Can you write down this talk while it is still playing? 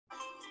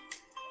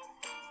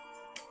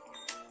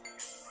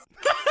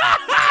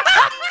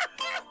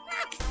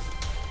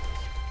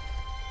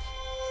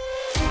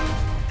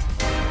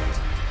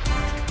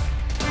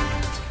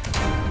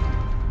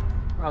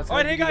All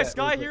right, hey guys,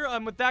 Sky here.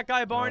 I'm with that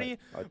guy, Barney,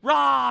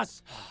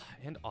 Ross,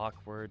 and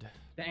Awkward.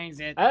 Thanks,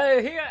 it.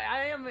 Here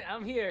I am.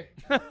 I'm here.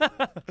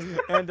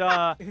 And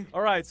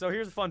all right, so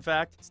here's a fun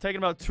fact. It's taken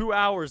about 2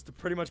 hours to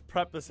pretty much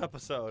prep this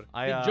episode.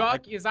 The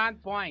joke is on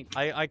point.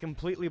 I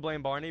completely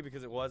blame Barney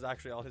because it was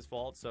actually all his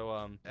fault.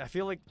 So I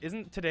feel like,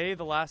 isn't today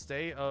the last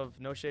day of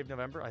No Shave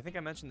November? I think I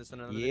mentioned this in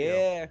another video.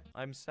 Yeah.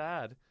 I'm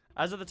sad.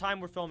 As of the time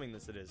we're filming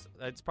this, it is.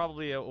 It's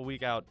probably a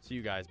week out to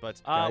you guys.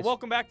 But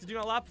welcome back to Do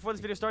Not Laugh. Before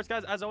this video starts,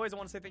 guys, as always, I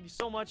want to say thank you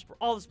so much for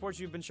all the support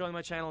you've been showing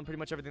my channel and pretty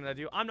much everything that I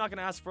do. I'm not going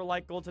to ask for a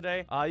like goal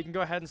today. You can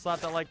go ahead and slap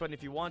that like button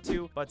if you want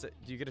to. But do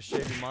you get to shave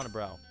your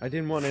monobrow? I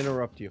didn't want to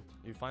interrupt you.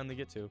 You finally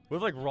get to. What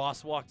if, like,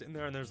 Ross walked in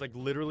there and there's, like,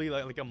 literally,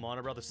 like a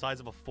monobrow the size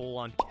of a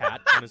full-on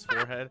cat on his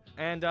forehead?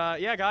 And,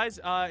 yeah, guys,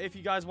 if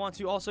you guys want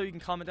to, also, you can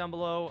comment down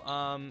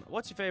below.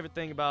 What's your favorite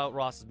thing about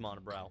Ross's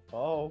monobrow?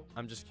 Oh.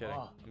 I'm just kidding.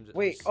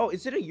 Wait, oh,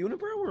 is it a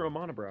unibrow or a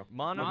monobrow?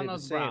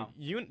 Monobrow.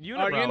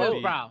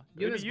 Unibrow.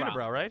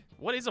 Unibrow, right?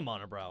 What is a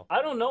monobrow?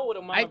 I don't know what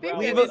a monobrow I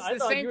think is. it's I the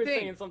thought same you were thing.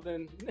 saying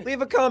something.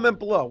 Leave a comment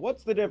below.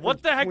 What's the difference?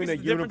 What the heck is between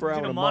the difference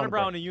between a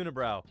monobrow and monobrow? a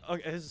unibrow?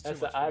 Okay, this is That's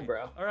too much the for me.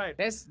 eyebrow. All right.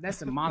 That's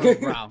a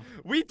monobrow.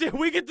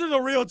 We get to the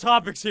real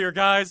topics here,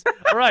 guys.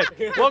 All right.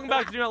 Welcome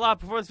back to Do Not Laugh.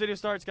 Before this video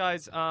starts,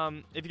 guys,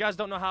 if you guys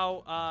don't know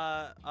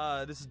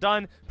how this is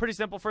done, pretty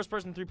simple. First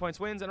person 3 points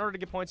wins. In order to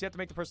get points, you have to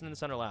make the person in the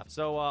center laugh.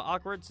 So,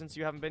 Awkward, since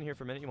you haven't been here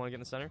for a minute, you want to get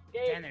in the center?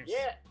 Yeah.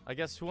 I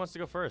guess who wants to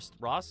go first?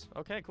 Ross?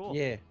 Okay, cool.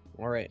 Yeah.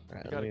 All right.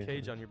 You got a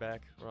cage on your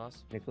back,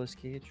 Ross. Nicolas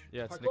Cage?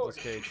 Yeah, it's Parkour. Nicolas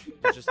Cage.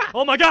 It's just,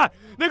 oh my God!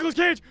 Nicolas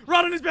Cage!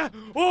 Right on his back!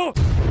 Oh!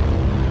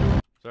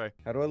 Sorry.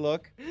 How do I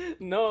look?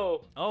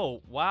 No.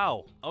 Oh,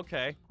 wow.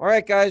 Okay. All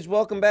right, guys.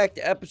 Welcome back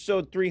to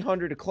episode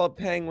 300 of Club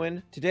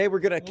Penguin. Today, we're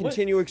going to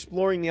continue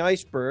exploring the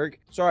iceberg.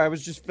 Sorry, I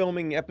was just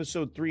filming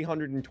episode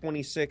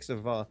 326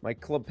 of my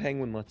Club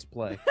Penguin Let's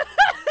Play.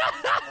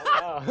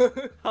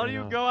 How do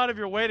you go out of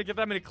your way to get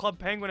that many Club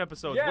Penguin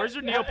episodes? Yeah, Where's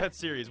your Neopets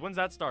series? When's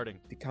that starting?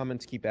 The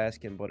comments keep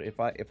asking, but if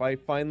I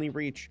finally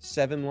reach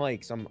 7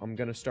 likes, I'm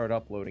gonna start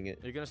uploading it.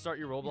 Are you gonna start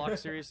your Roblox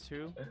series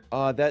too?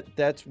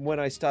 That's when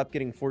I stop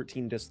getting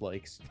 14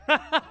 dislikes.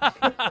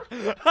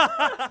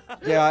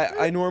 Yeah,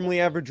 I normally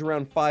average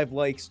around 5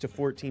 likes to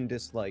 14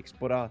 dislikes,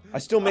 but I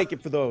still make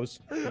it for those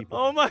people.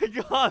 Oh my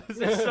God, this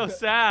is so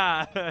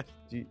sad.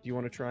 Do you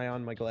want to try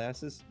on my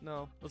glasses?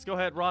 No. Let's go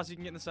ahead, Ross. You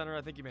can get in the center.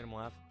 I think you made him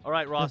laugh. All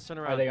right, Ross, turn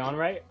around. Are they on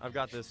right? I've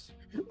got this.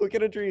 Look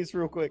at Idris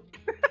real quick.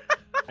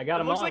 I got It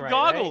them looks on like right,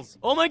 goggles.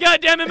 Oh my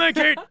God, damn it, my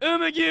Kurt. Oh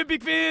my God,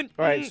 big fan.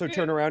 All right, so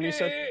turn around, you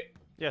said?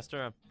 Yes, turn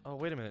around. Oh,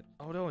 wait a minute.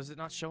 Oh no, is it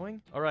not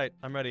showing? All right,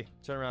 I'm ready.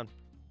 Turn around.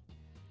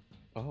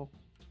 Oh.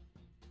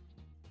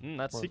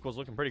 That sequel's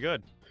looking pretty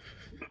good.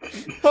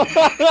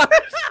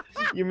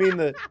 You mean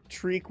the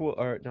trequel?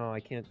 Or no, I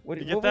can't. What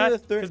You what get was that? the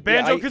third? Because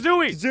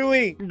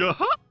Banjo-Kazooie.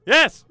 Kazooie.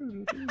 Yes!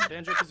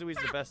 Banjo-Kazooie's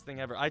the best thing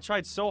ever. I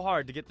tried so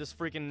hard to get this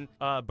freaking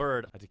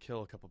bird. I had to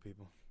kill a couple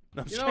people.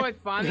 No, I'm You know what's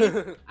funny?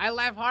 I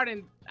laugh hard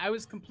and I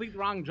was complete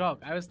wrong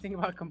joke. I was thinking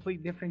about a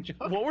complete different joke.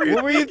 What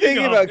What were you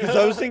thinking about? Because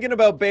I was thinking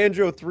about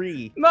Banjo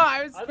 3. No,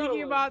 I was I thought thinking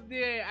it was- about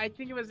I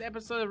think it was the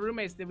episode of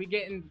Roommates that we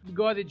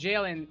go to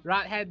jail and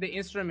Rod had the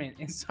instrument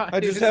and so I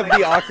it just was have like,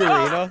 the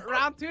ocarina.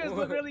 Round 2 is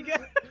looking really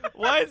good.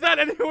 Why is that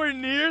anywhere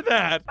near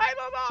that? I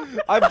don't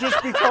know. I've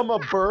just become a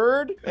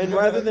bird, and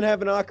rather than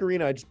have an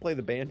ocarina, I just play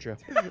the banjo.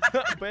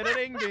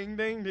 Ding, ding,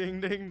 ding, ding,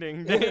 ding,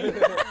 ding, ding.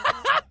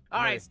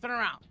 All right, turn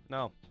around.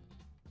 No.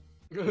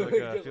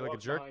 I feel like a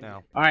jerk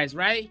now. All right,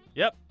 ready?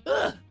 Yep.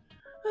 Where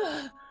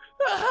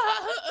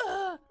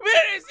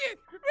is it?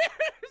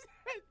 Where is it?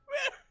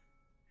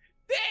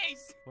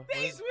 Days! What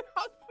Days is-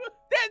 without food!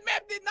 That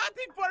map did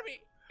nothing for me!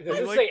 Does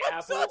it Like- say I'm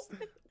apple?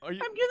 exhausted. Are you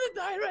I'm gonna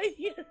die right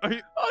here.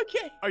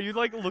 Okay, are you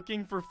like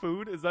looking for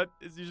food? Is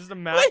you just a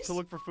map Please. to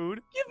look for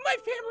food? give my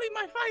family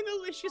my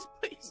final wishes,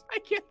 please. I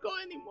can't go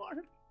anymore.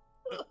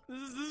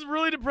 This is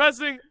really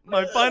depressing.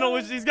 My final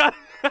wish. He's got.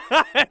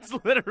 It's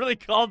literally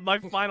called my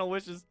final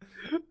wishes.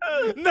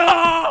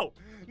 No,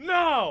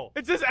 no.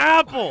 It says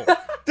apple.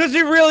 Does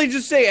it really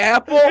just say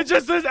apple? It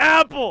just says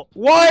apple.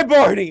 Why,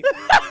 Barney?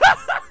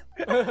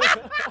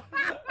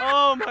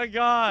 Oh my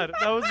God,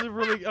 that was a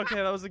really okay.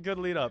 That was a good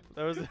lead up.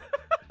 That was.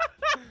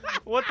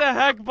 What the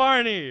heck,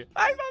 Barney?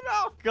 I don't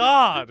know.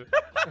 God.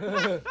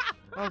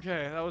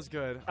 Okay, that was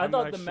good. I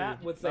thought the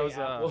map would say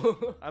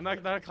apple.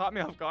 That caught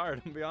me off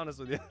guard, to be honest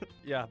with you.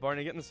 Yeah,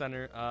 Barney, get in the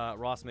center.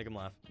 Ross, make him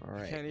laugh. All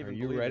right, Can't are even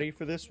you believe ready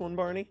for this one,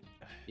 Barney?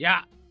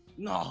 Yeah.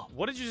 No.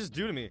 What did you just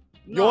do to me?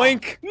 No.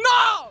 Yoink!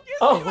 No! Give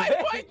Oh, me my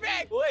wait. point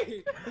back!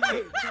 Wait.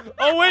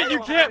 Oh wait, I you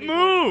don't can't have any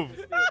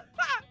move.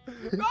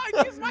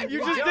 God, use my You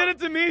point. just did it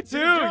to me too.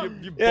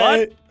 jump. You Yeah,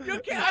 butt. You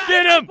can't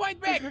Get have him. my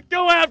point back.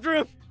 Go after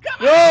him.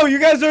 No, you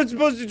guys aren't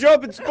supposed to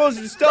jump. It's supposed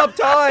to stop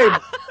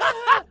time.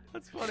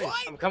 That's funny. What?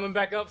 I'm coming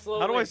back up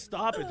slowly. How do I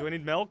stop it? Do I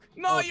need milk?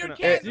 No, Oh, it's you gonna-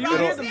 can't. Do you No,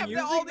 hear you some have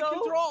music, all the though?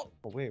 control.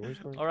 Oh wait, where's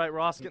Barney? All right,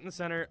 Ross, get in the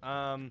center.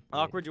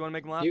 Awkward. You want to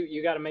make him laugh?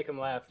 You gotta make him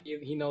laugh.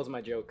 He knows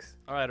my jokes.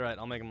 All right,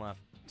 I'll make him laugh.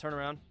 Turn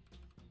around.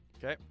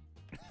 Okay.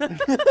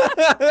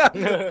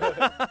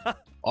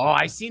 Oh,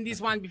 I seen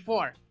this one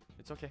before.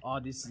 It's okay. Oh,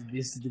 this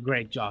is the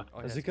great joke. Oh,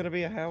 Is yeah, it gonna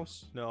be a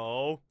house?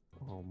 No.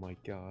 Oh my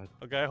god.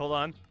 Okay, hold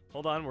on.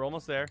 Hold on. We're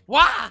almost there.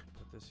 Wah!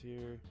 Put this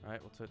here. All right,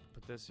 we'll put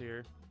this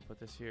here. Put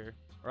this here.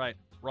 All right,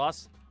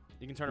 Ross,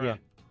 you can turn Yeah. around.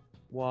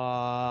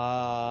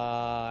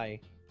 Why?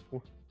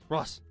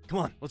 Ross, come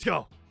on, let's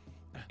go.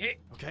 Eh,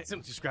 Okay,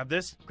 just grab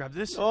this. Grab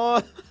this.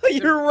 Oh,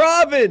 you're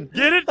Robin.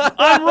 Get it?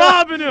 I'm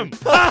robbing him.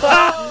 Can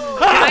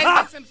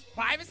I see some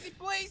privacy,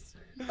 please?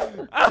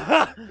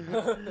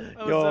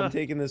 Yo, I'm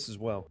taking this as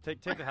well. Take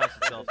the house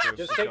itself too.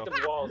 Just Let's take go.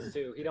 the walls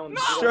too. He No,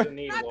 doesn't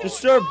need not walls. Just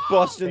start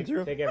busting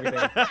through. Take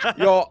everything.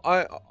 Yo,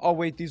 oh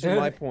wait, these are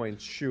my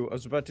points. Shoot, I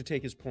was about to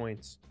take his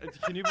points.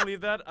 Can you believe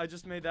that? I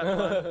just made that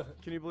pun.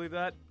 Can you believe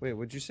that? Wait,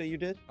 what'd you say you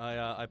did?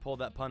 I pulled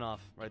that pun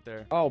off right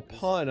there. Oh,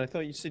 pun. I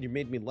thought you said you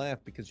made me laugh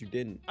because you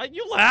didn't.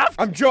 You laughed?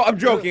 I'm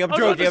joking. I'm I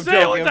was about joking. to I'm say,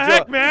 joking. what I'm the joking.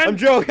 heck, man? I'm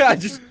joking. I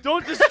just.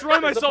 Don't destroy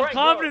my It's a prank,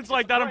 self-confidence bro.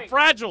 like that. It's a I'm prank.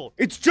 fragile.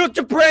 It's just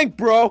a prank,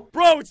 bro.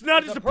 Bro, it's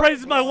not just a a praise. This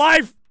is my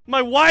life.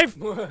 My wife.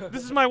 prank.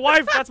 This is my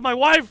wife. That's my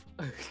wife.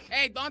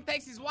 Hey, don't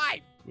text his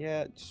wife.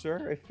 Yeah,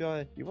 sir. If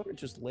you want to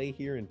just lay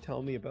here and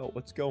tell me about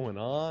what's going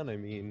on, I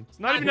mean, It's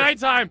not even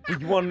nighttime.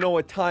 you want to know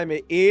what time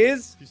it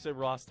is? You say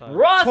Ross time.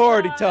 Ross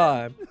Party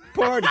time.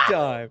 Party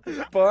time.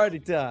 Party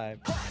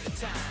time.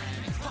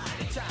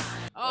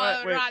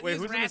 Oh, Rod, wait, you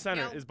who's in the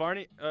center? rascal. Is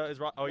Barney? Is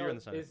Ross? Oh, you're in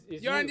the center.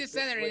 You're in the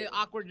center. Wait. It's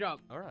awkward joke.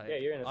 All right. Yeah,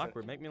 you're in the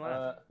Awkward. Make me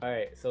laugh. All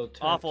right, so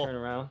Awful. turn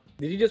around.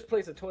 Did you just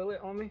place a toilet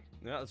on me?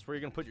 Yeah, that's where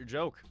you're gonna put your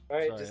joke. All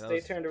right, Sorry, just that stay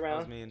was- turned That was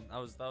around. mean.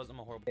 I'm a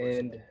horrible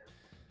person. And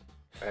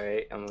all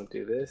right, I'm gonna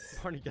do this.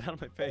 Barney, get out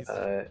of my face.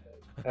 All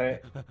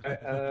right.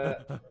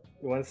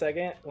 1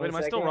 second. Wait, am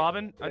I still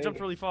Robin? I jumped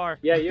really far.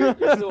 Yeah, you're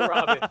still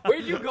Robin.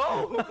 Where'd you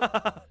go?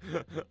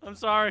 I'm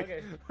sorry.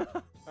 Okay.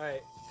 All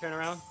right, turn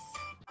around.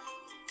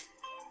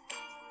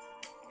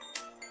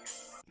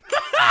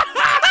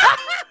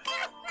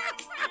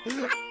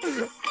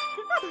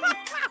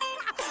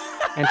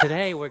 And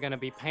today we're gonna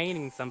be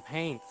painting some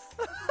paints.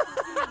 That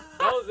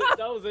was it.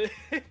 That was it.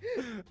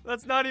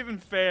 That's not even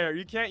fair.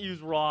 You can't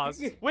use Ross.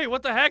 Wait,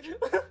 what the heck?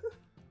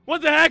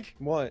 What the heck?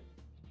 What?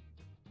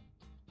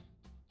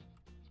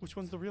 Which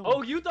one's the real one?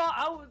 Oh, you thought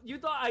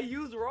I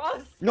used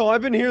Ross? No,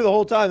 I've been here the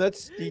whole time.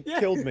 He Yeah.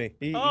 killed me.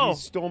 He Oh.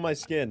 stole my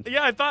skin.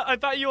 Yeah, I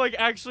thought you like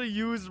actually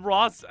used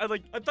Ross. I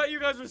thought you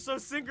guys were so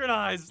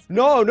synchronized.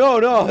 No.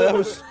 That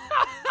was.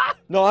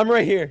 No, I'm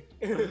right here.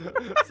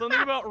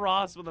 Something about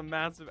Ross with a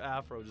massive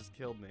afro just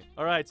killed me.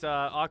 All right,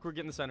 awkward,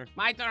 get in the center.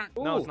 My turn.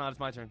 No, Ooh. it's not. It's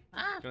my turn.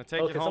 Ah, Gonna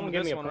take Oh, it can home someone with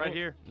give this me a one right point?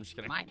 here. I'm just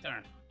kidding. my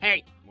turn.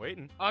 Hey.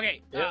 Waiting.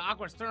 Okay. Yeah.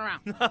 Awkward. Turn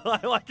around.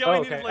 I like how he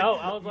Okay. needed like Oh,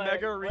 I was like,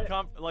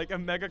 mega what? a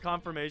mega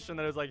confirmation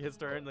that it was like his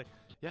turn. Like,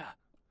 yeah.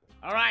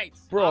 All right.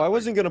 Bro, I Awkward.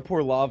 wasn't gonna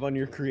pour lava on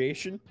your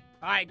creation.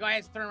 All right. Go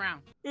ahead. Turn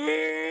around.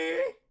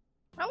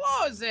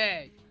 Hello,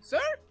 Zed. Sir?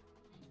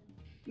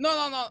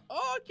 No.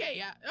 Okay.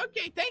 Yeah.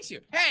 Okay. Thanks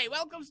you. Hey,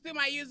 welcome to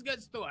my used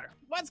goods store.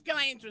 What can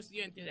I interest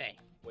you in today?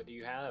 What do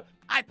you have?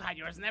 I thought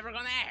you was never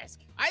gonna ask.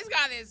 I just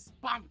got this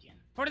pumpkin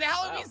for the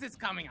Halloween Wow. that's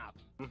coming up.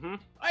 Mm-hmm.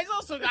 I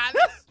also got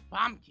this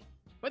pumpkin,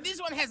 but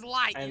this one has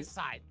light And-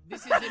 inside.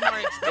 This is the more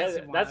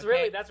expensive one. That's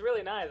okay?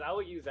 really nice. I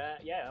would use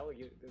that. Yeah, I would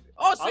use.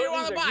 Oh, so All you of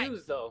wanna these are buy?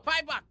 used, though.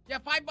 $5. Yeah,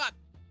 $5.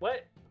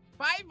 What?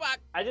 $5.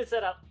 I just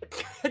said I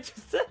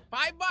just said.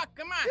 $5.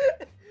 Come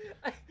on.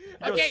 You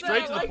go Okay,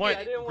 straight no, to I the point.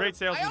 I didn't want- Great I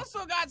salesman.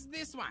 also got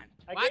this one.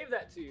 I What? gave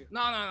that to you.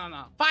 No.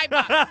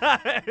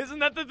 $5. Isn't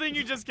that the thing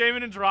you just came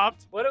in and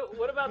dropped? What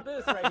about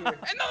this right here?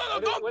 Hey, no,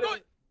 What don't. what Don't.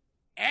 is-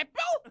 Apple?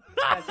 Can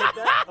I take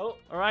that? Oh,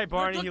 All right,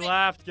 Barney, he good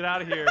laughed. Get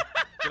out of here.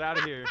 Get out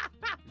of here.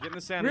 Get in the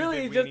sandwich,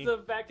 really? big Just weenie. the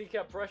fact he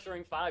kept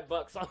pressuring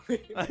 $5 on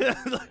me.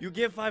 You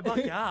give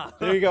 $5, yeah.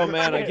 There you go,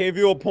 man. I gave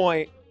you a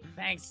point.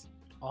 Thanks.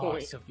 Oh,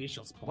 Point. it's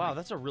official's point. Wow,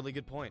 that's a really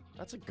good point.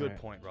 That's a good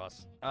Alright. point,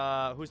 Ross.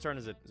 Whose turn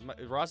is it?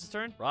 Is Ross's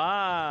turn?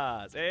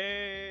 Ross.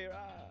 Hey, Ross.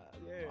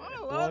 Yeah.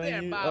 Oh, hello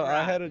there, Bob.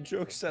 I had a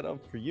joke set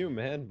up for you,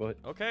 man, but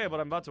Okay, but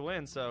I'm about to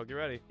win, so get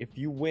ready. if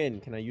you win,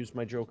 can I use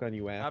my joke on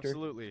you after?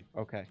 Absolutely.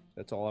 Okay,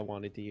 that's all I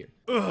wanted to hear.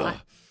 Ugh.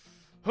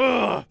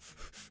 Ugh.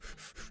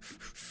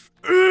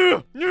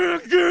 Ugh.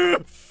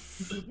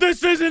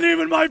 This isn't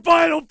even my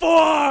final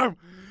form!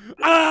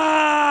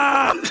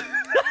 Ah!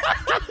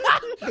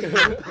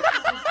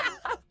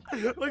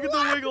 Look at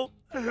the wiggle.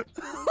 Look at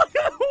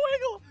the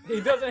wiggle.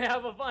 He doesn't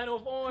have a final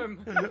form.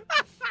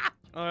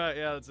 All right,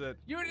 yeah, that's it.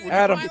 You're in the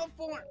Adam. final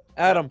form.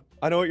 Adam,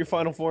 I know what your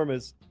final form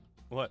is.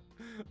 What?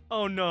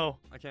 Oh no,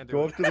 I can't do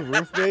Go it. up to the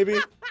roof, baby.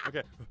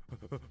 Okay.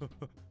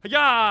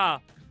 Yeah!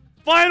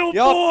 Final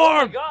Yup. Oh my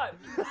form! god.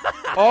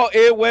 Oh,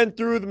 it went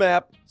through the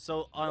map.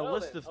 So on a Well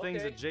list then, of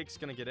things okay. that Jake's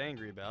gonna get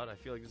angry about, I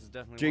feel like this is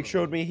definitely Jake one of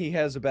showed them. me he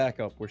has a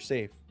backup. We're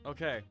safe.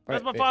 Okay, Right,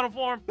 that's my wait. final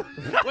form.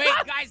 Wait,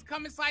 guys,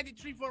 come inside the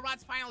tree for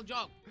Rod's final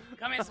joke.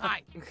 Come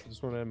inside.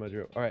 Just want to end my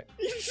joke. All right.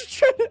 You're I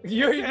can't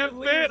you fit.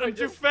 leave I'm with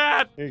too just-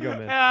 fat. Here you go,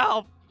 man.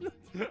 Help!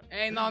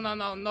 Hey,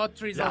 no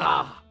trees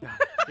allowed.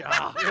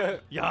 Yeah, yeah,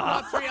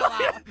 yeah. No tree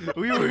allowed.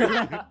 Ooh.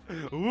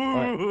 All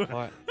right. Ooh. All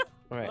right.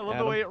 All right. I love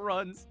Adam, the way it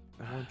runs.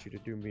 I want you to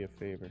do me a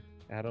favor.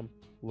 Adam,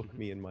 look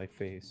me in my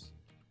face.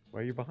 Why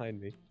are you behind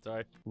me?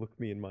 Sorry. Look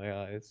me in my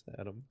eyes,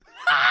 Adam.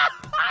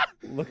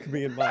 Look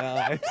me in my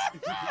eyes.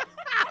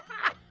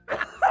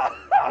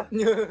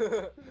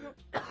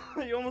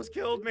 You almost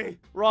killed me.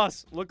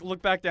 Ross,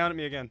 look back down at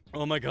me again.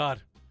 Oh my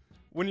god.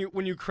 When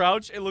you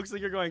crouch, it looks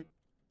like you're going.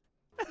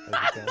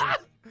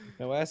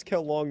 Now ask how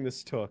long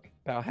this took.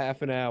 About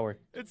half an hour.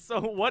 It's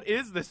so. What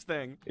is this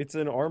thing? It's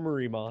an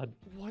armory mod.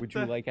 What Would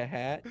you like a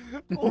hat?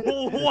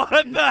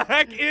 What the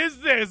heck is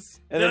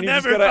this? And You'll then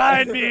never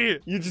find me.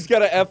 You just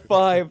got a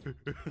F5.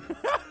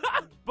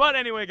 But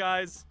anyway,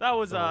 guys, that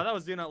was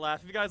Do Not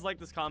Laugh. If you guys like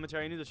this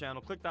commentary, new to the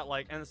channel, click that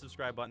like and the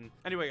subscribe button.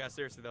 Anyway, guys,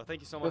 seriously though, thank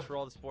you so much for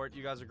all the support.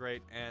 You guys are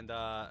great, and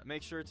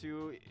make sure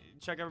to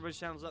check everybody's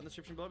channels out in the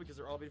description below because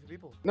they're all beautiful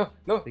people.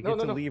 They get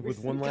to leave with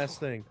one last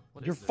thing.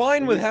 What You're is this?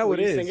 fine with how it Will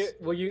you is. sing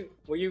it? Will you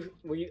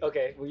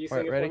okay, will you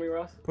sing it ready? for me,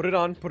 Ross? Put it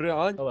on. Put it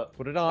on. Hold up.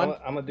 Put it on.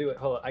 I'm gonna do it.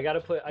 Hold up. I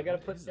gotta put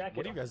jacket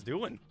What are you guys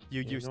doing?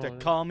 You used know to it.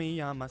 call me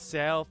on my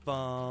cell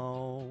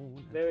phone.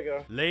 There we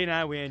go. Late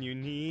night when you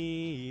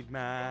need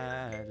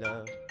my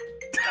love.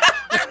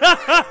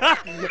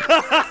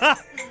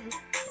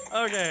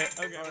 Okay,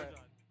 we're done.